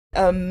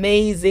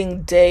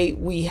Amazing day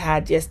we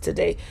had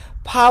yesterday.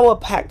 Power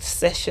packed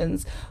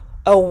sessions,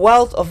 a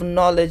wealth of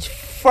knowledge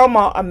from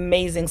our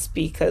amazing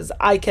speakers.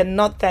 I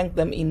cannot thank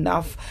them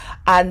enough.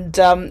 And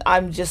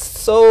I'm just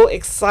so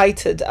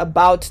excited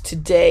about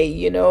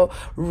today,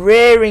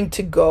 raring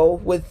to go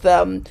with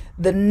the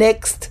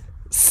next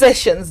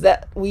sessions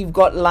that we've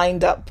got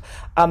lined up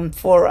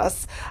for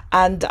us.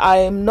 And I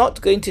am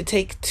not going to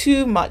take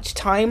too much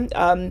time.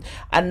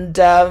 And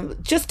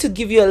just to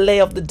give you a lay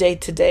of the day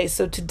today.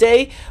 So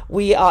today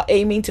we are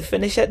aiming to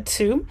finish at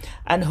 2.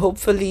 And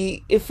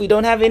hopefully, if we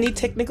don't have any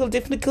technical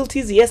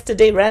difficulties,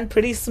 yesterday ran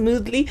pretty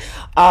smoothly.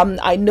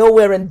 I know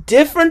we're in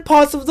different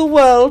parts of the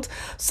world.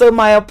 So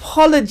my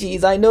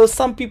apologies. I know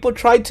some people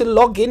tried to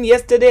log in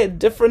yesterday at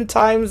different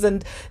times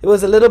and it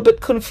was a little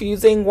bit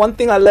confusing. One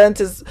thing I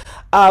learned is,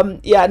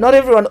 not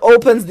everyone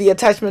opens the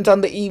attachment on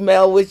the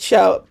email, which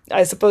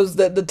I suppose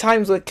that the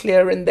times were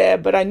clear in there,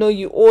 but I know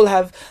you all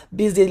have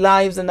busy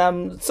lives, and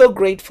I'm so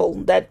grateful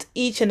that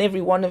each and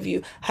every one of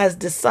you has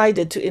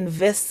decided to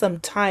invest some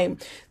time.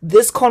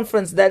 This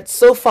conference that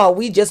so far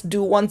we just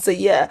do once a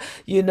year,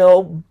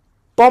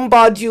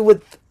 bombard you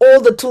with all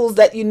the tools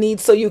that you need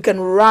so you can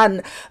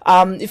run.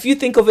 If you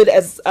think of it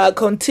as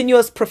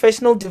continuous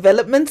professional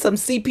development, some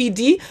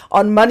CPD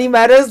on money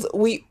matters,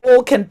 we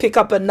all can pick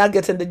up a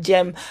nugget in the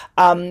gem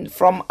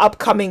from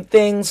upcoming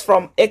things,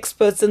 from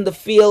experts in the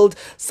field,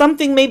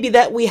 something maybe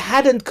that we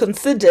hadn't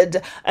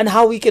considered, and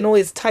how we can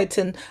always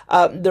tighten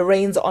the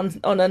reins on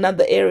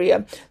another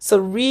area. So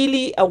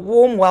really a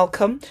warm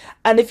welcome.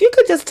 And if you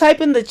could just type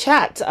in the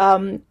chat,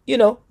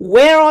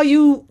 where are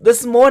you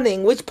this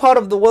morning? Which part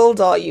of the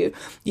world are you?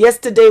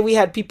 Yesterday we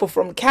had people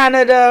from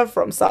Canada,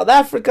 from South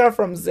Africa,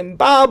 from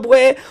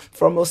Zimbabwe,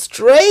 from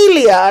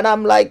Australia. And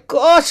I'm like,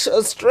 gosh,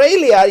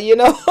 Australia,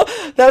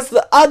 that's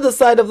the other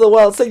side of the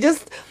world. So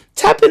just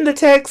tap in the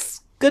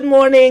text. Good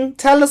morning.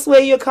 Tell us where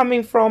you're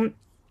coming from.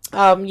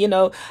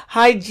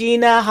 Hi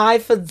Gina, hi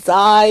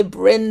Fadzai,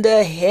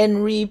 Brenda,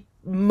 Henry,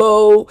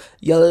 Mo,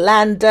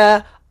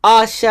 Yolanda,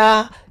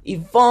 Asha,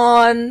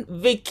 Yvonne,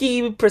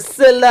 Vicky,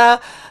 Priscilla,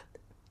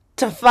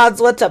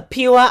 Tafadzwa,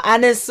 Tapiwa,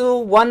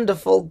 Anisu,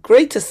 wonderful.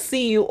 Great to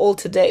see you all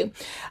today.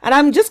 And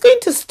I'm just going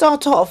to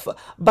start off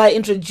by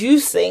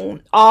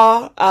introducing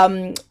our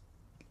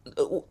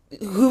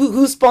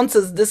who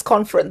sponsors this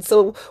conference.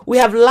 So we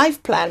have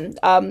Life Plan,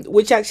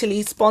 which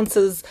actually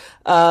sponsors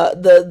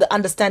the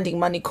Understanding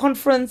Money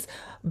conference,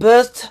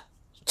 birthed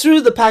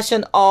through the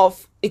passion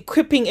of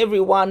equipping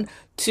everyone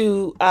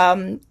to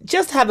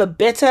just have a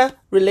better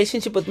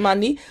relationship with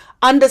money,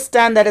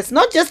 understand that it's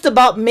not just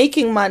about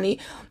making money,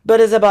 but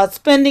it's about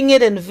spending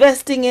it,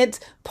 investing it,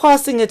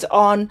 passing it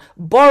on,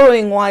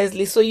 borrowing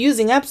wisely. So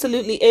using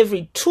absolutely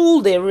every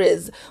tool there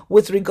is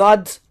with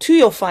regards to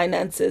your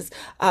finances,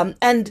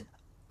 and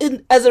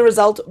as a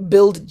result,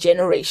 build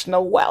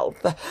generational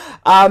wealth.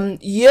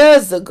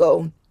 Years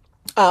ago,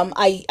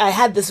 I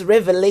had this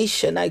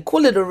revelation. I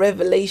call it a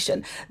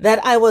revelation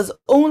that I was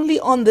only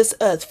on this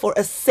earth for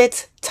a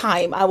set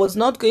time. I was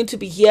not going to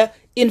be here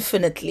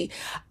infinitely.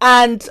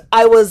 And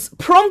I was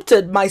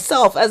prompted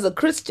myself as a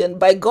Christian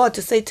by God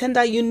to say,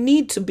 Tenda, you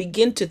need to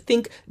begin to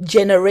think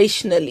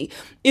generationally.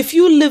 If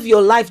you live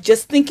your life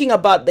just thinking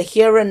about the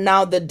here and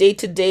now, the day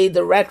to day,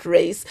 the rat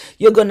race,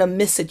 you're going to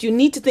miss it. You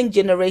need to think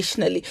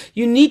generationally.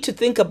 You need to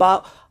think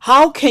about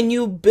how can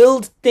you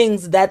build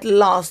things that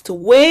last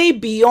way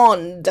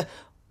beyond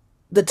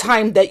the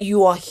time that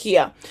you are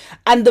here.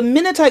 And the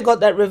minute I got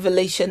that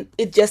revelation,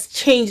 it just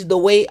changed the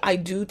way I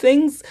do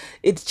things.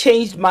 It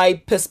changed my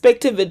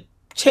perspective. It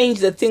changed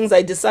the things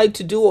I decide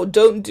to do or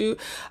don't do.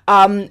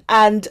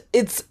 And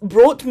it's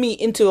brought me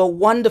into a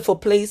wonderful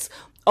place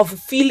of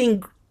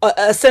feeling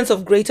a sense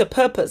of greater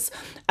purpose.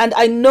 And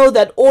I know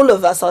that all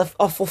of us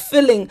are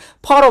fulfilling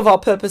part of our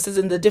purposes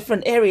in the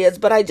different areas,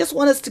 but I just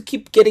want us to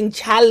keep getting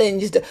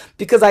challenged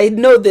because I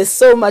know there's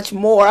so much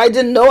more. I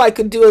didn't know I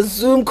could do a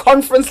Zoom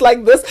conference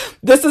like this.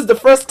 This is the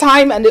first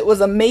time and it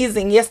was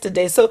amazing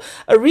yesterday. So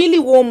a really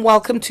warm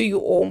welcome to you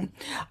all.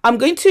 I'm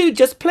going to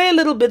just play a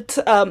little bit,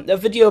 a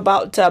video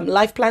about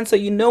Life Plan so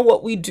you know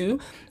what we do.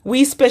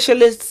 We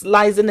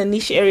specialize in the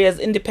niche areas,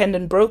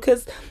 independent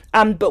brokers,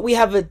 but we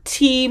have a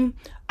team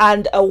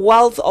and a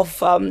wealth of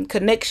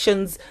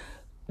connections,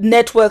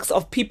 networks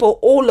of people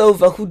all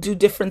over who do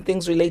different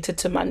things related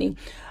to money.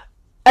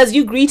 As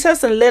you greet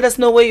us and let us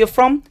know where you're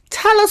from,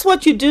 tell us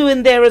what you do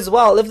in there as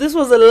well. If this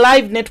was a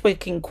live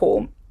networking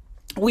call,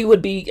 we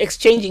would be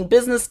exchanging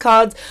business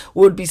cards.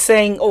 We would be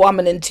saying, oh, I'm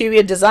an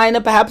interior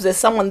designer. Perhaps there's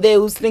someone there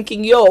who's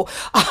thinking, yo,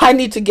 I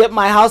need to get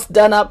my house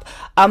done up.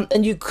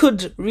 And you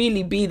could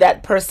really be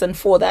that person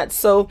for that.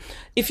 So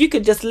if you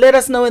could just let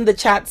us know in the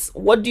chats,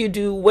 what do you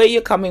do, where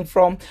you're coming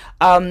from,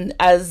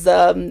 as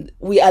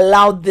we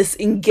allow this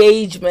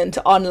engagement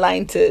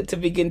online to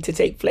begin to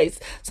take place.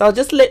 So I'll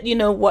just let you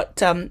know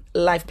what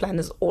Life Plan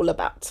is all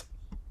about.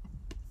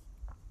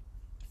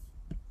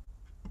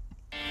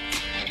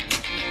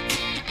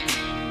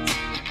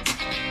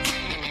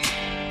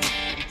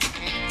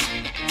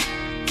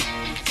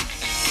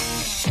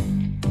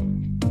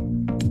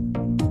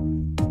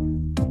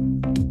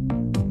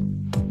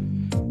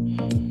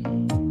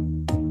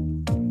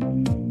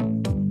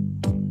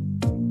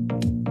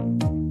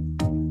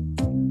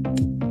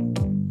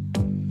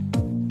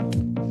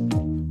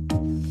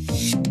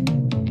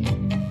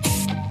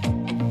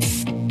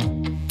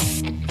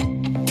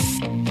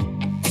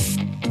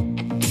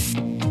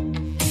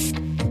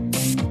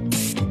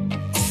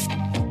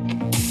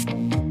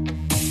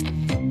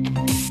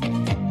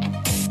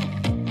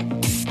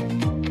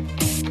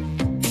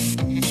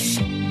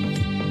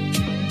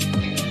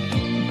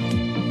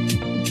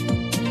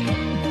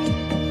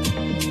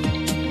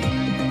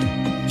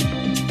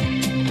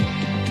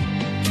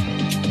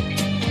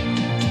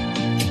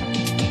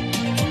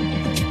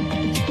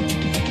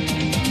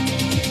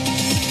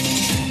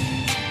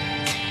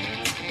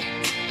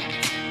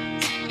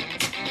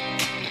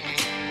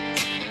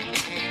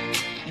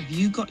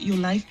 got your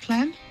life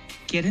plan?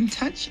 Get in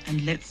touch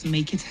and let's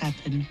make it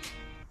happen.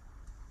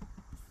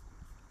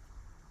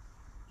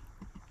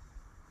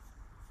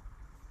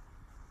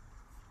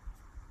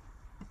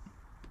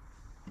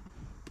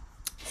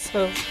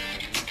 So,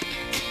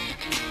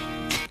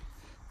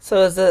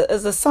 so as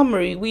a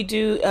summary, we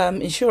do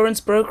insurance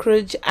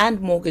brokerage and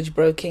mortgage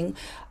broking.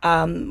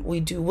 We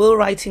do will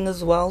writing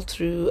as well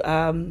through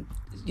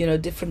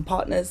different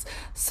partners.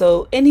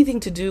 So anything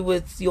to do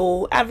with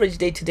your average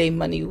day to day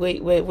money,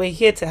 we're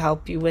here to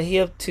help you. We're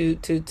here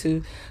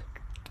to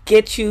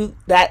get you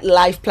that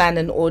life plan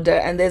in order.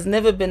 And there's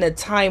never been a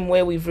time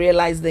where we've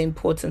realized the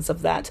importance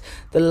of that.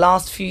 The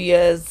last few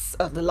years,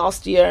 the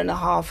last year and a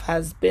half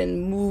has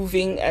been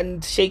moving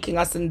and shaking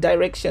us in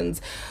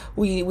directions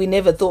we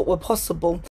never thought were possible.